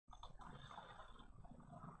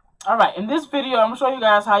Alright, in this video, I'm going to show you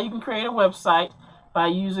guys how you can create a website by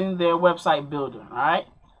using their website builder. Alright?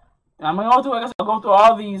 And I'm going to go through, like I said, I'll go through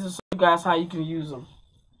all these and show you guys how you can use them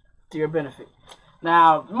to your benefit.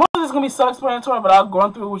 Now, most of this is going to be self-explanatory, but I'll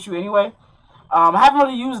go through it with you anyway. I haven't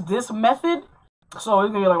really used this method, so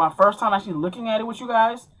it's going to be like my first time actually looking at it with you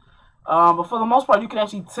guys. But for the most part, you can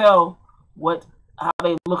actually tell how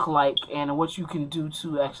they look like and what you can do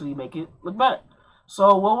to actually make it look better.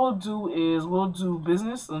 So what we'll do is we'll do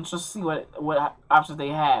business and just see what options they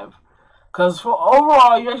have. Because for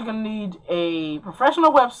overall, you're actually going to need a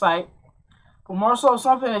professional website, but more so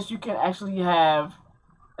something that you can actually have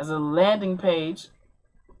as a landing page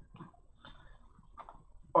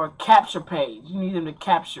or a capture page. You need them to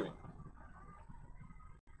capture it.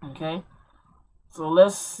 Okay? So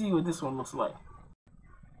let's see what this one looks like.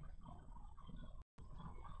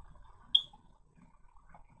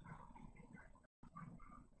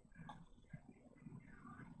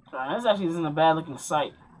 This actually isn't a bad looking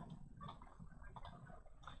site.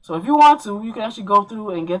 So if you want to, you can actually go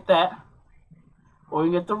through and get that. Or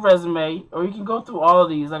you get the resume. Or you can go through all of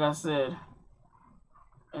these, like I said,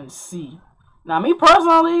 and see. Now, me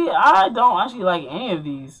personally, I don't actually like any of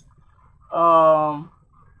these.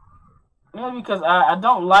 Maybe because I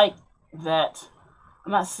don't like that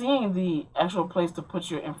I'm not seeing the actual place to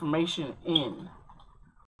put your information in.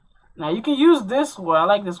 Now, you can use this one. I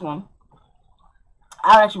like this one.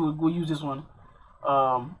 I actually will use this one.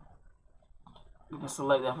 You can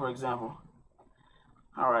select that, for example.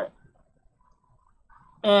 Alright.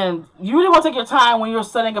 And you really want to take your time when you're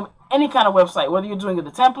setting up any kind of website, whether you're doing it the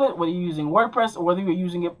template, whether you're using WordPress, or whether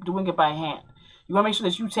you're doing it by hand. You want to make sure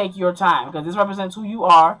that you take your time, because this represents who you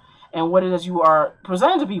are and what it is you are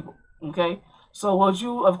presenting to people. Okay? So what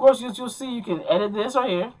of course, you'll see, you can edit this right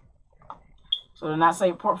here. So to not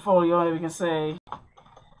say portfolio, we can say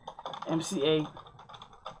MCA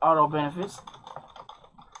auto benefits.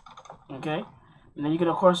 Okay? And then you can,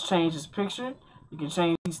 of course, change this picture. You can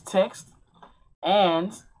change these text.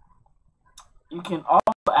 And you can also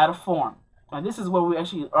add a form. Now, this is what we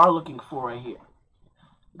actually are looking for right here.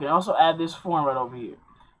 You can also add this form right over here.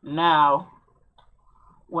 Now,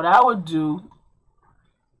 what I would do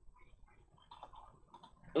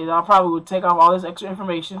is I probably would take off all this extra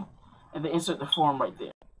information and then insert the form right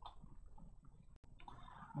there.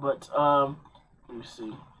 But, let me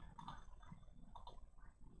see.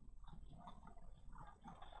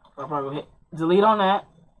 I'll probably hit delete on that,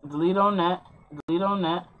 delete on that, delete on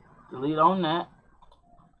that, delete on that,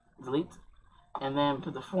 delete, and then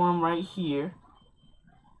put the form right here.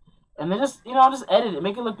 And then just, just edit it.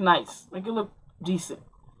 Make it look nice. Make it look decent.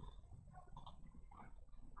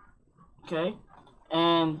 Okay?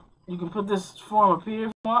 And you can put this form up here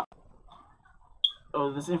if you want.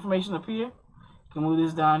 Or this information up here. You can move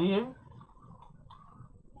this down here.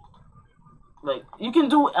 Like, you can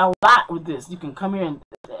do a lot with this. You can come here and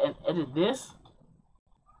edit this.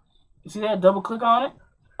 You see that? Double click on it.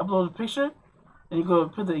 Upload the picture. And you go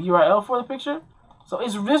put the URL for the picture. So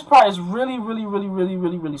this part is really, really, really, really,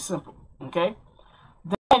 really, really simple. Okay?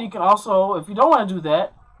 Then you can also, if you don't want to do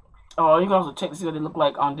that, you can also check to see what they look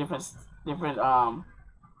like on different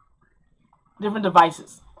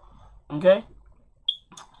devices. Okay?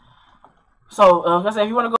 So, like I said, if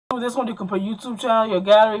you want to go through this one, you can put YouTube channel, your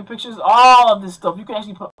gallery, pictures, all of this stuff. You can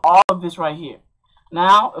actually put all of this right here.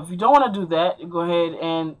 Now, if you don't want to do that, you go ahead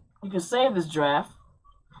and you can save this draft.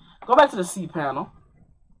 Go back to the C panel.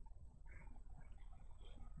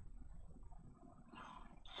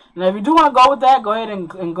 Now, if you do want to go with that, go ahead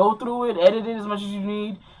and go through it, edit it as much as you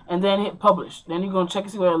need, and then hit publish. Then you're going to check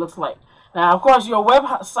and see what it looks like. Now, of course, your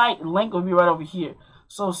website link will be right over here.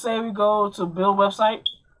 So, say we go to build website.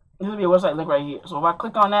 This will be a website link right here. So, if I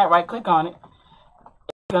click on that, right click on it,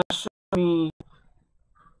 it's going to show me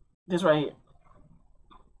this right here.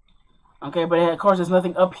 Okay, but of course, there's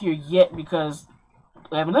nothing up here yet because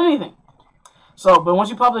we haven't done anything. So, but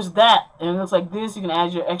once you publish that, and it looks like this, you can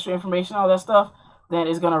add your extra information, all that stuff, then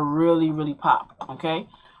it's going to really, really pop. Okay?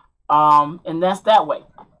 And that's that way.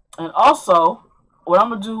 And also, what I'm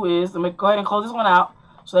going to do is, let me go ahead and close this one out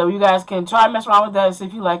so that you guys can try and mess around with that and see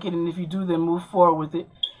if you like it. And if you do, then move forward with it.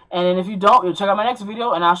 And then if you don't, you'll check out my next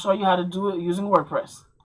video, and I'll show you how to do it using WordPress.